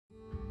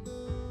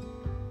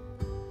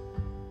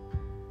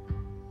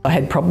I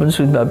had problems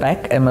with my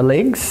back and my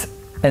legs,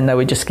 and they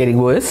were just getting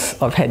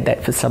worse. I've had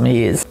that for some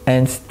years,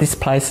 and this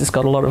place has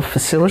got a lot of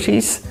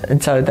facilities,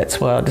 and so that's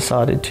why I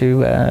decided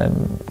to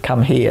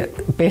come here.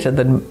 Better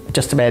than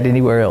just about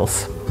anywhere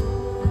else.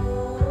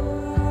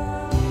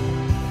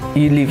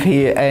 You live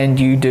here and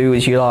you do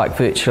as you like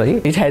virtually.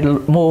 It had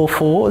more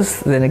fors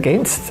than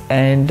against,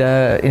 and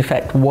in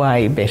fact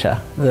way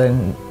better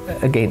than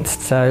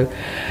against. So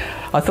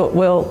I thought,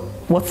 well,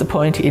 what's the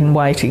point in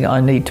waiting? I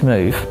need to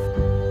move.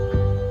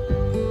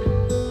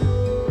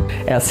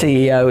 Our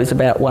CEO is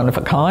about one of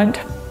a kind.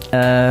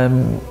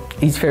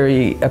 He's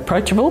very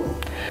approachable.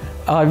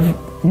 I've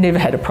never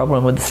had a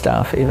problem with the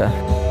staff ever.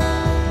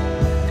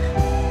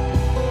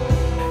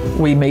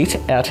 We meet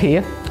out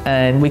here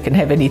and we can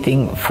have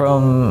anything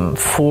from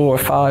 4 or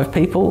 5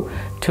 people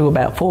to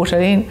about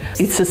 14.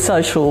 It's a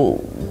social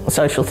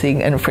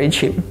thing and a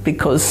friendship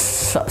because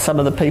some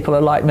of the people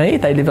are like me,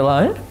 they live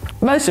alone.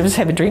 Most of us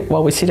have a drink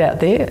while we sit out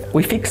there.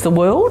 We fix the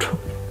world,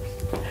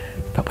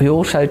 but we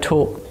also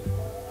talk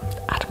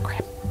utter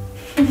crap.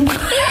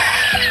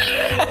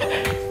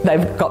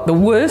 They've got the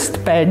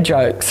worst bad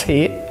jokes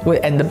here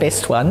and the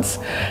best ones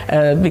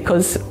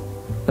because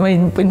I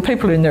mean, when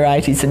people are in their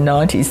 80s and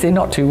 90s, they're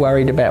not too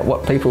worried about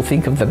what people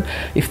think of them.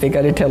 If they're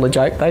going to tell a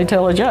joke, they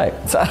tell a joke.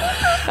 So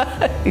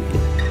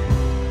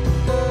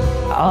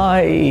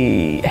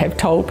I have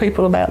told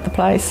people about the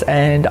place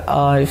and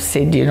I've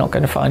said you're not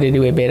going to find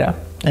anywhere better,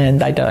 and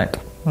they don't.